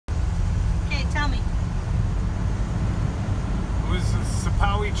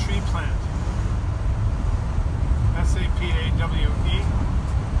Sapawe Tree Plant. S-A-P-A-W-E.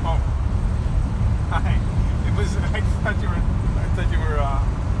 Oh, hi. It was. I thought you were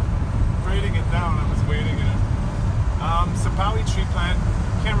writing it down. I was waiting in it. Sapawe Tree Plant.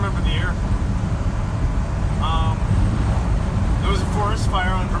 Can't remember the year. There was a forest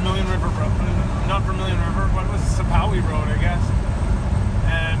fire on Vermilion River Road. Not Vermilion River. What was it? Sapawe Road, I guess.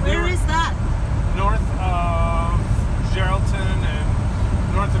 And where is that? North of Geraldton and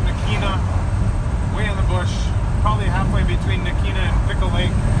north of Nakina, way in the bush, probably halfway between Nakina and Pickle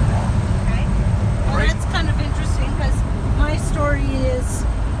Lake. Okay. Well, Right. that's kind of interesting because my story is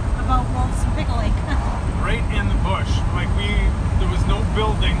about wolves and Pickle Lake. Right in the bush. Like there was no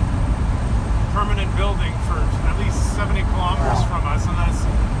building, permanent building for at least 70 kilometers from us, unless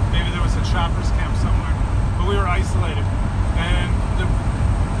maybe there was a trapper's camp somewhere. But we were isolated. And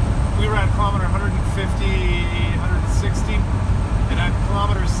we were at kilometer 150, 160, and at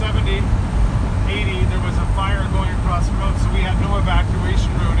kilometer 70, 80, there was a fire going across the road, so we had no evacuation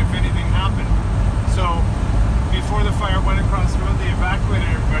route if anything happened. So before the fire went across the road, they evacuated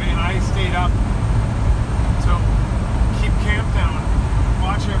everybody, and I stayed up to keep camp down,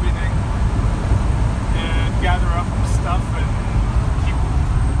 watch everything, and gather up stuff and keep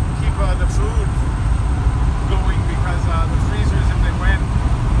the food going, because the freezers, if they went,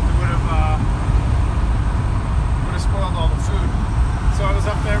 it would have spoiled all the food. So I was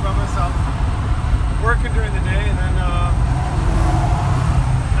up there by myself, working during the day, and then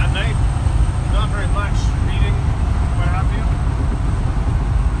at night, not very much, reading, what have you,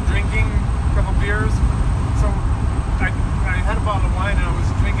 drinking a couple beers. So I had a bottle of wine, and I was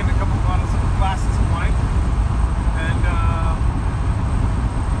drinking a couple glasses of wine, and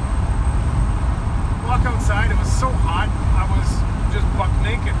walk outside. It was so hot, I was just buck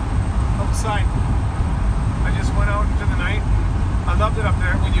naked outside. I just went out into the night. I loved it up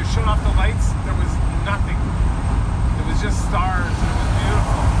there. When you shut off the lights, there was nothing. It was just stars, and it was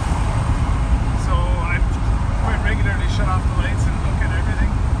beautiful. So I quite regularly shut off the lights and look at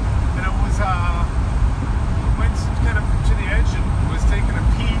everything. And it was, went kind of to the edge and was taking a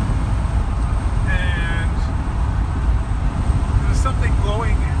pee. And there was something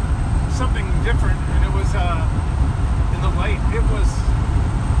glowing, something different, and it was in the light. It was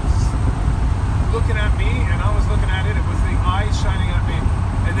looking at me, and I was looking at it. It was the eyes shining at me,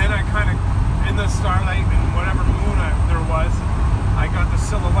 and then I kind of, in the starlight and whatever moon there was, I got the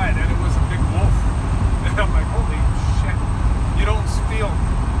silhouette, and it was a big wolf. And I'm like, holy shit! You don't feel.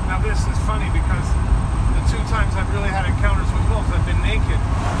 Now this is funny because the 2 times I've really had encounters with wolves, I've been naked.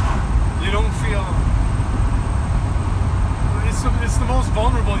 You don't feel. It's the most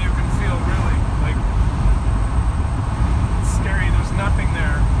vulnerable you can feel, really. Like, it's scary. There's nothing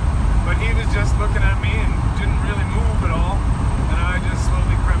there. But he was just looking at me and didn't really move at all, and I just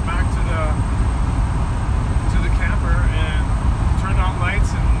slowly crept back to the camper and turned on lights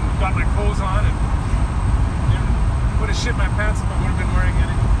and got my clothes on, and would have shit my pants if I would have been wearing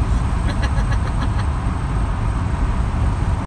anything.